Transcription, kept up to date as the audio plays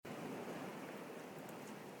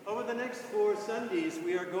Over the next 4 Sundays,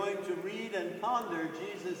 we are going to read and ponder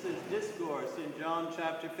Jesus' discourse in John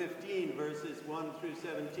chapter 15, verses 1 through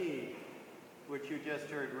 17, which you just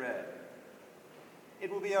heard read.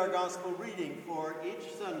 It will be our gospel reading for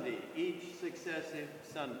each Sunday, each successive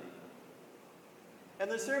Sunday.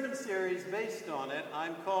 And the sermon series based on it,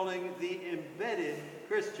 I'm calling The Embedded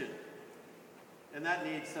Christian. And that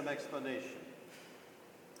needs some explanation.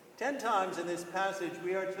 10 times in this passage,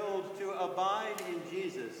 we are told to abide in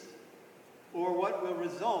Jesus, or what will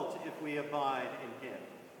result if we abide in him.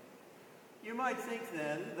 You might think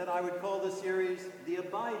then that I would call the series The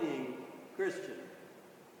Abiding Christian.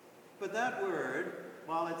 But that word,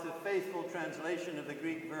 while it's a faithful translation of the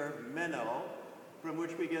Greek verb meno, from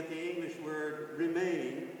which we get the English word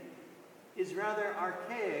remain, is rather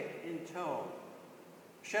archaic in tone.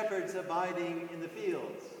 Shepherds abiding in the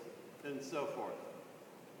fields, and so forth.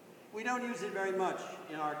 We don't use it very much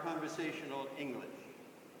in our conversational English.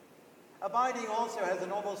 Abiding also has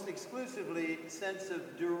an almost exclusively sense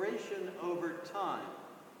of duration over time,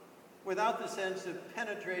 without the sense of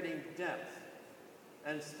penetrating depth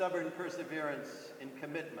and stubborn perseverance in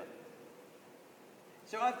commitment.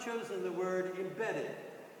 So I've chosen the word embedded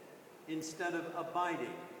instead of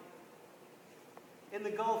abiding. In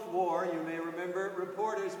the Gulf War, you may remember,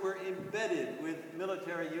 reporters were embedded with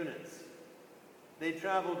military units. They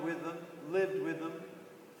traveled with them, lived with them,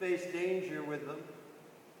 faced danger with them.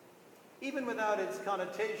 Even without its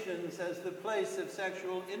connotations as the place of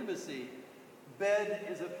sexual intimacy, bed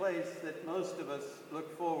is a place that most of us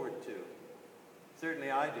look forward to.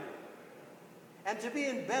 Certainly I do. And to be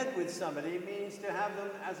in bed with somebody means to have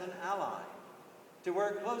them as an ally, to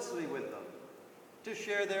work closely with them, to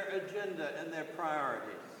share their agenda and their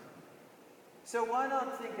priorities. So why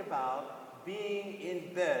not think about being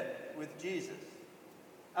in bed with Jesus?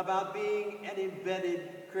 About being an embedded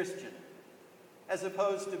Christian, as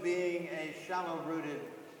opposed to being a shallow-rooted,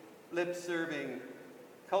 lip-serving,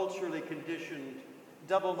 culturally conditioned,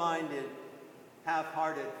 double-minded,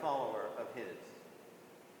 half-hearted follower of his.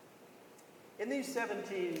 In these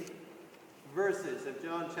 17 verses of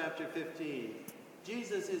John chapter 15,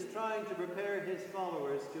 Jesus is trying to prepare his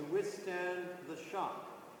followers to withstand the shock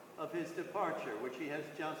of his departure, which he has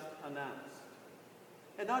just announced.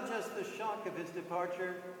 And not just the shock of his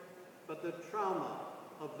departure, but the trauma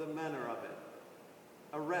of the manner of it.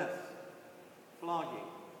 Arrest, flogging,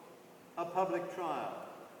 a public trial,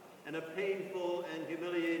 and a painful and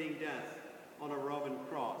humiliating death on a Roman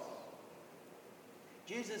cross.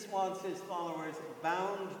 Jesus wants his followers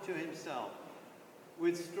bound to himself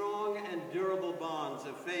with strong and durable bonds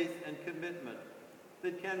of faith and commitment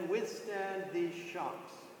that can withstand these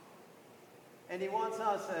shocks. And he wants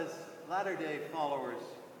us as latter-day followers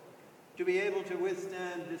to be able to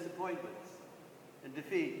withstand disappointments and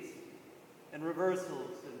defeats and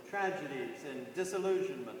reversals and tragedies and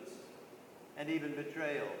disillusionments and even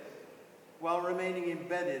betrayals while remaining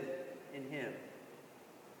embedded in him.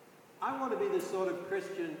 I want to be the sort of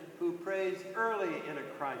Christian who prays early in a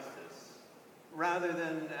crisis rather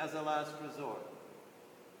than as a last resort,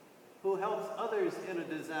 who helps others in a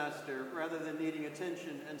disaster rather than needing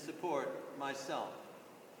attention and support myself,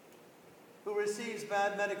 who receives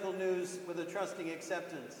bad medical news with a trusting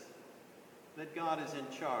acceptance that God is in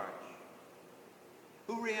charge,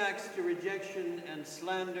 who reacts to rejection and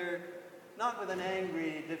slander not with an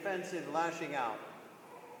angry, defensive lashing out,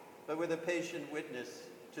 but with a patient witness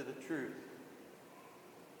to the truth.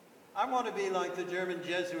 I want to be like the German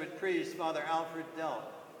Jesuit priest, Father Alfred Delp,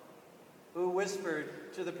 who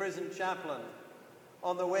whispered to the prison chaplain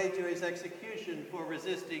on the way to his execution for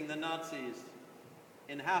resisting the Nazis,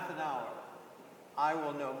 "In half an hour, I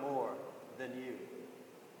will know more than you."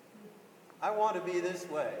 I want to be this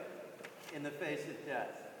way in the face of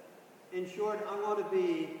death. In short, I want to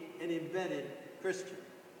be an embedded Christian.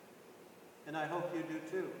 And I hope you do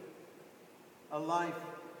too. A life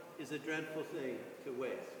is a dreadful thing to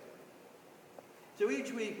waste. So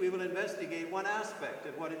each week we will investigate one aspect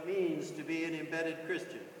of what it means to be an embedded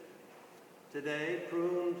Christian. Today,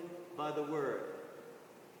 pruned by the Word.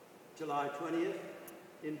 July 20th,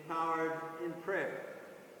 empowered in prayer.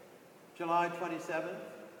 July 27th,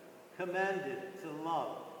 commanded to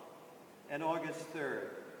love. And August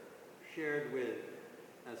 3rd, shared with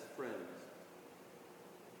as friends.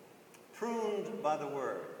 Pruned by the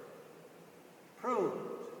Word. Pruned.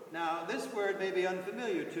 Now, this word may be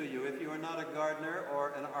unfamiliar to you if you are not a gardener or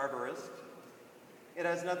an arborist. It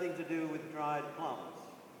has nothing to do with dried plums.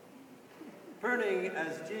 Pruning,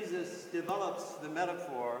 as Jesus develops the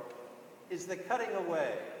metaphor, is the cutting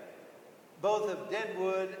away, both of dead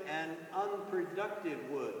wood and unproductive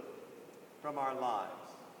wood from our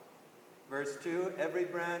lives. Verse 2, every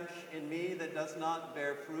branch in me that does not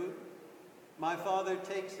bear fruit, my Father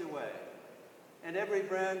takes away. And every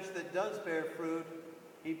branch that does bear fruit,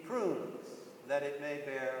 he prunes, that it may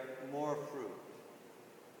bear more fruit.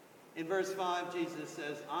 In verse 5, Jesus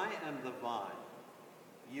says, I am the vine,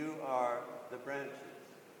 you are the branches.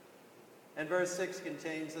 And verse 6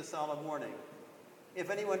 contains a solemn warning. If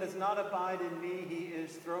anyone does not abide in me, he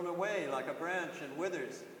is thrown away like a branch and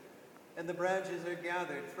withers, and the branches are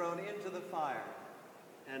gathered, thrown into the fire,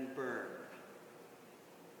 and burned.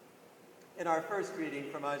 In our first reading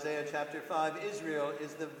from Isaiah chapter 5, Israel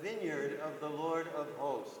is the vineyard of the Lord of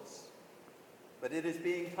hosts, but it is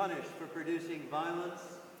being punished for producing violence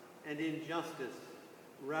and injustice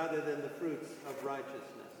rather than the fruits of righteousness.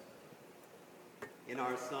 In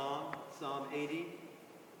our psalm, Psalm 80,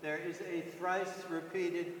 there is a thrice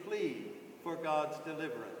repeated plea for God's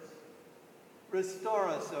deliverance. Restore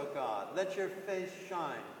us, O God, let your face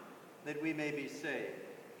shine, that we may be saved.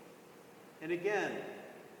 And again,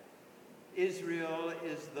 Israel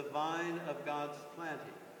is the vine of God's planting.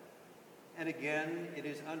 And again, it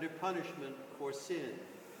is under punishment for sin.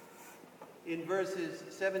 In verses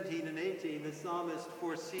 17 and 18, the psalmist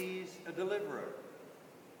foresees a deliverer.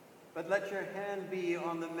 But let your hand be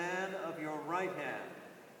on the man of your right hand,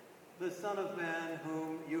 the Son of Man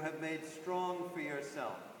whom you have made strong for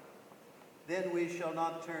yourself. Then we shall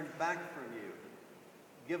not turn back from you.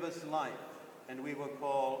 Give us life, and we will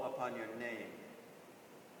call upon your name.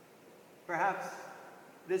 Perhaps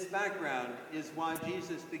this background is why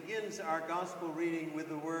Jesus begins our gospel reading with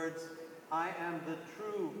the words, I am the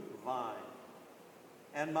true vine,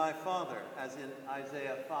 and my Father, as in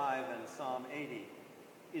Isaiah 5 and Psalm 80,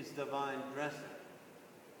 is the vine dresser.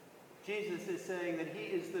 Jesus is saying that he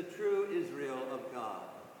is the true Israel of God,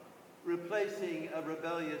 replacing a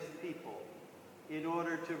rebellious people in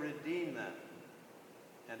order to redeem them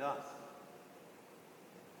and us.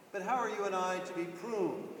 But how are you and I to be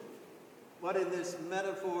pruned? What in this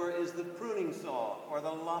metaphor is the pruning saw or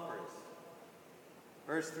the loppers?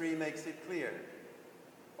 Verse 3 makes it clear.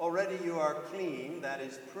 Already you are clean, that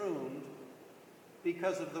is pruned,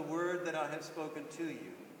 because of the word that I have spoken to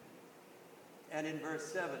you. And in verse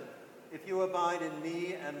 7, if you abide in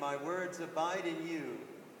me and my words abide in you,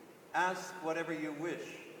 ask whatever you wish,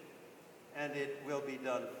 and it will be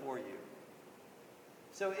done for you.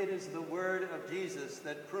 So it is the word of Jesus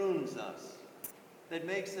that prunes us, that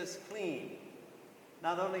makes us clean,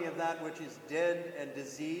 not only of that which is dead and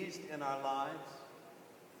diseased in our lives,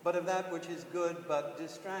 but of that which is good but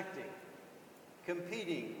distracting,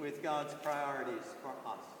 competing with God's priorities for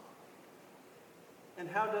us. And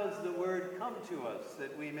how does the word come to us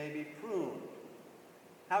that we may be pruned?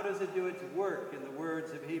 How does it do its work in the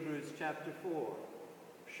words of Hebrews chapter 4?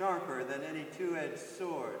 Sharper than any two-edged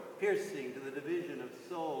sword, piercing to the division of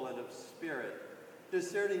soul and of spirit,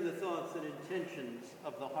 discerning the thoughts and intentions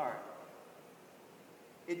of the heart.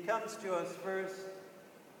 It comes to us first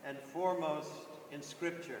and foremost in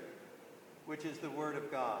Scripture, which is the Word of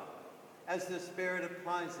God, as the Spirit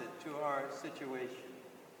applies it to our situation.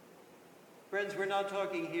 Friends, we're not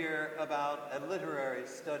talking here about a literary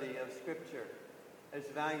study of Scripture, as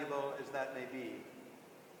valuable as that may be.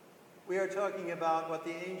 We are talking about what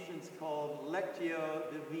the ancients called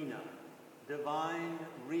lectio divina, divine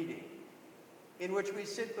reading, in which we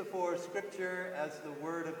sit before Scripture as the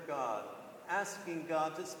Word of God, asking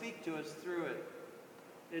God to speak to us through it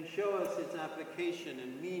and show us its application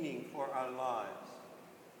and meaning for our lives.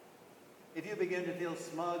 If you begin to feel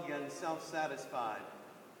smug and self-satisfied,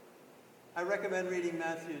 I recommend reading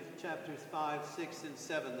Matthew chapters 5, 6, and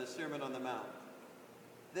 7, the Sermon on the Mount.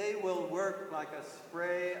 They will work like a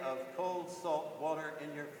spray of cold salt water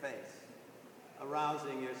in your face,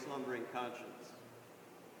 arousing your slumbering conscience.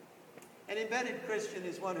 An embedded Christian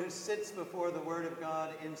is one who sits before the Word of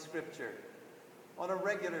God in Scripture on a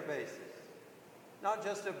regular basis, not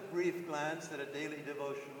just a brief glance at a daily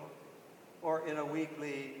devotional or in a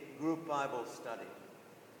weekly group Bible study.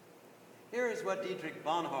 Here is what Dietrich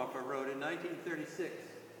Bonhoeffer wrote in 1936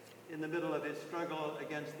 in the middle of his struggle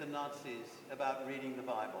against the Nazis about reading the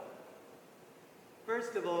Bible.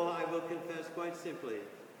 First of all, I will confess quite simply,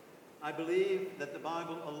 I believe that the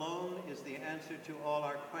Bible alone is the answer to all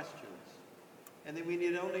our questions, and that we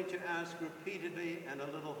need only to ask repeatedly and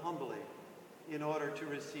a little humbly in order to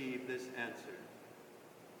receive this answer.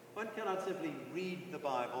 One cannot simply read the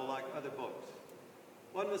Bible like other books.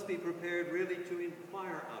 One must be prepared really to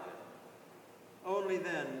inquire of it. Only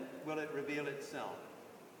then will it reveal itself.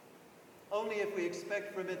 Only if we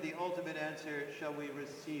expect from it the ultimate answer shall we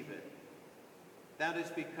receive it. That is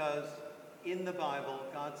because in the Bible,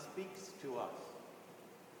 God speaks to us.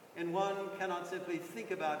 And one cannot simply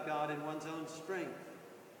think about God in one's own strength.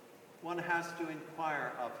 One has to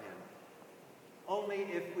inquire of him. Only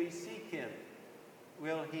if we seek him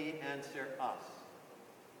will he answer us.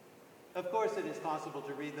 Of course, it is possible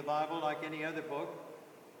to read the Bible like any other book.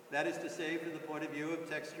 That is to say, from the point of view of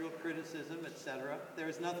textual criticism, etc. There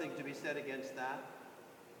is nothing to be said against that.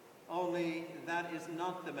 Only that is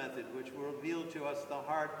not the method which will reveal to us the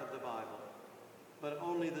heart of the Bible, but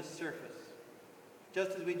only the surface.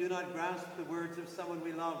 Just as we do not grasp the words of someone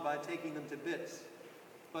we love by taking them to bits,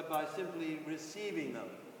 but by simply receiving them,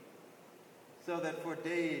 so that for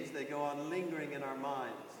days they go on lingering in our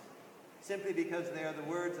minds, simply because they are the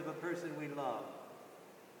words of a person we love.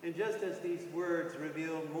 And just as these words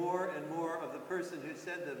reveal more and more of the person who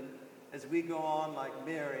said them as we go on like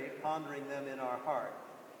Mary, pondering them in our heart,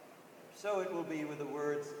 so it will be with the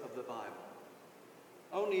words of the Bible.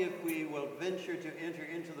 Only if we will venture to enter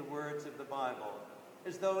into the words of the Bible,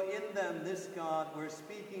 as though in them this God were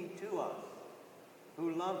speaking to us,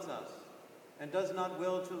 who loves us and does not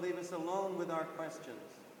will to leave us alone with our questions,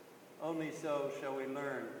 only so shall we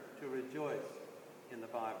learn to rejoice in the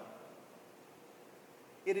Bible.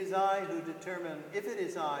 It is I who determine, if it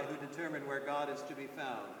is I who determine where God is to be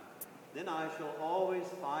found, then I shall always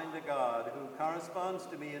find a God who corresponds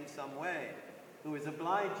to me in some way, who is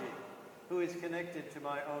obliging, who is connected to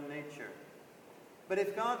my own nature. But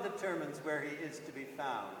if God determines where he is to be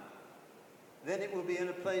found, then it will be in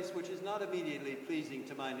a place which is not immediately pleasing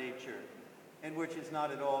to my nature and which is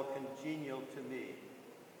not at all congenial to me.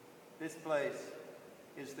 This place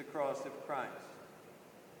is the cross of Christ.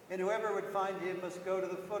 And whoever would find him must go to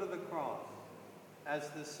the foot of the cross, as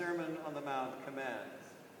the Sermon on the Mount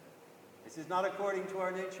commands. This is not according to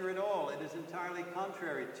our nature at all. It is entirely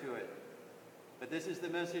contrary to it. But this is the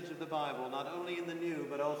message of the Bible, not only in the New,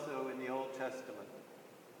 but also in the Old Testament.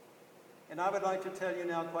 And I would like to tell you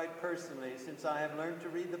now quite personally, since I have learned to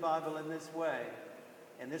read the Bible in this way,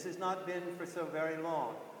 and this has not been for so very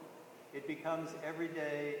long, it becomes every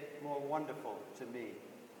day more wonderful to me.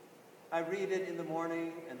 I read it in the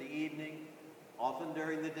morning and the evening, often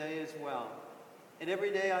during the day as well. And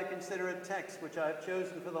every day I consider a text which I have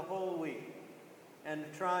chosen for the whole week and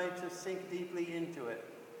try to sink deeply into it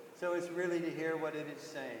so as really to hear what it is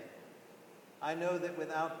saying. I know that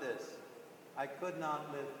without this, I could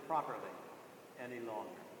not live properly any longer.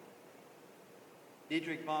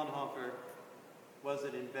 Dietrich Bonhoeffer was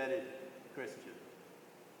an embedded Christian.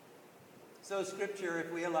 So Scripture,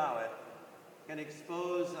 if we allow it, can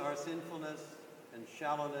expose our sinfulness and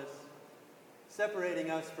shallowness, separating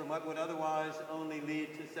us from what would otherwise only lead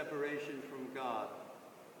to separation from God,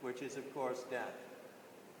 which is, of course, death.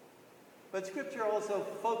 But Scripture also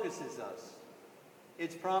focuses us.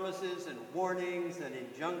 Its promises and warnings and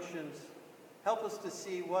injunctions help us to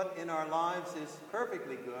see what in our lives is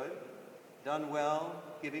perfectly good, done well,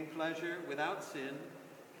 giving pleasure, without sin,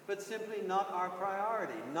 but simply not our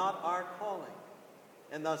priority, not our calling,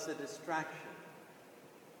 and thus a distraction.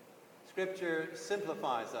 Scripture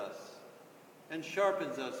simplifies us and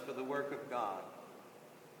sharpens us for the work of God.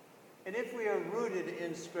 And if we are rooted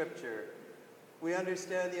in Scripture, we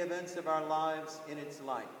understand the events of our lives in its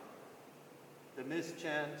light. The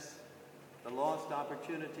mischance, the lost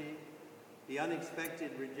opportunity, the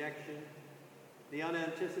unexpected rejection, the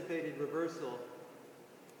unanticipated reversal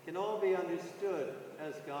can all be understood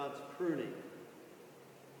as God's pruning.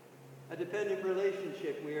 A dependent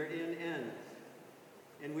relationship we are in ends,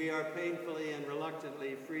 and we are painfully and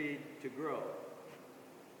reluctantly freed to grow.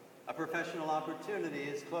 A professional opportunity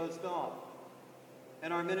is closed off,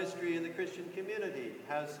 and our ministry in the Christian community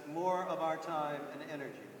has more of our time and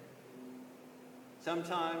energy.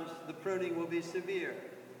 Sometimes the pruning will be severe.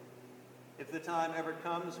 If the time ever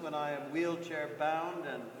comes when I am wheelchair-bound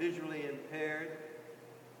and visually impaired,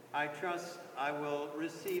 I trust I will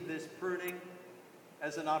receive this pruning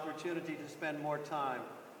as an opportunity to spend more time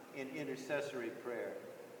in intercessory prayer.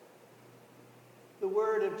 The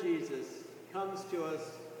word of Jesus comes to us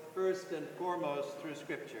first and foremost through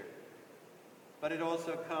Scripture, but it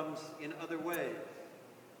also comes in other ways,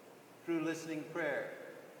 through listening prayer,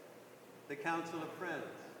 the counsel of friends,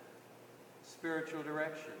 spiritual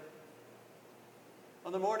direction.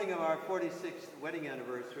 On the morning of our 46th wedding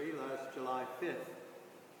anniversary, last July 5th,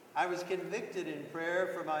 I was convicted in prayer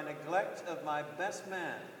for my neglect of my best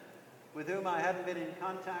man, with whom I hadn't been in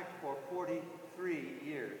contact for 43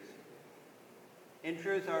 years. In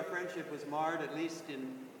truth, our friendship was marred, at least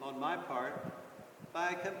on my part,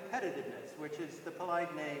 by competitiveness, which is the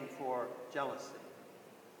polite name for jealousy.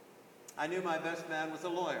 I knew my best man was a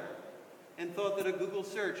lawyer and thought that a Google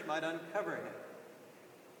search might uncover him.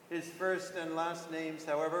 His first and last names,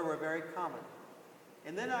 however, were very common.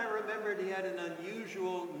 And then I remembered he had an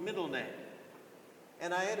unusual middle name.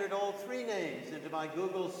 And I entered all three names into my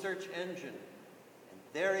Google search engine. And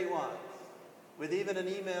there he was, with even an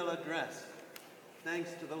email address,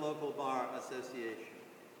 thanks to the local bar association.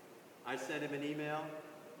 I sent him an email,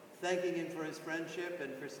 thanking him for his friendship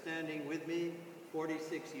and for standing with me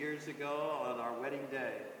 46 years ago on our wedding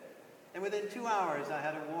day. And within 2 hours, I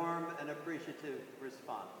had a warm and appreciative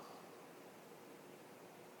response.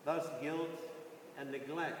 Thus, guilt and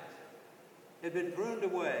neglect had been pruned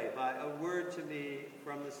away by a word to me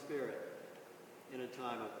from the Spirit in a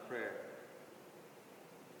time of prayer.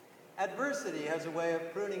 Adversity has a way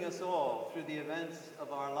of pruning us all through the events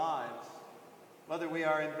of our lives, whether we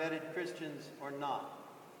are embedded Christians or not.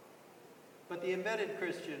 But the embedded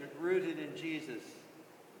Christian, rooted in Jesus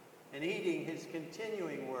and heeding his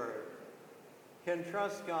continuing word, can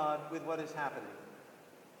trust God with what is happening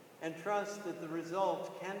and trust that the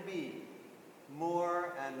result can be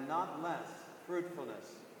more and not less fruitfulness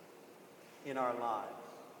in our lives.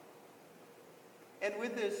 And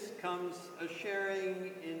with this comes a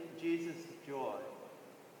sharing in Jesus' joy.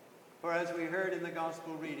 For as we heard in the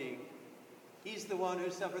gospel reading, he's the one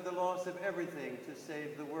who suffered the loss of everything to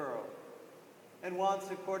save the world and wants,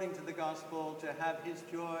 according to the gospel, to have his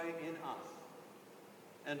joy in us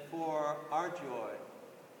and for our joy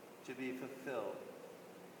to be fulfilled.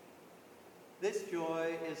 This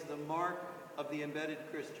joy is the mark of the embedded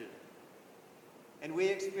Christian, and we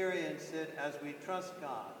experience it as we trust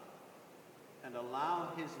God and allow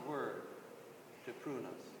his word to prune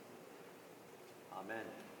us. Amen.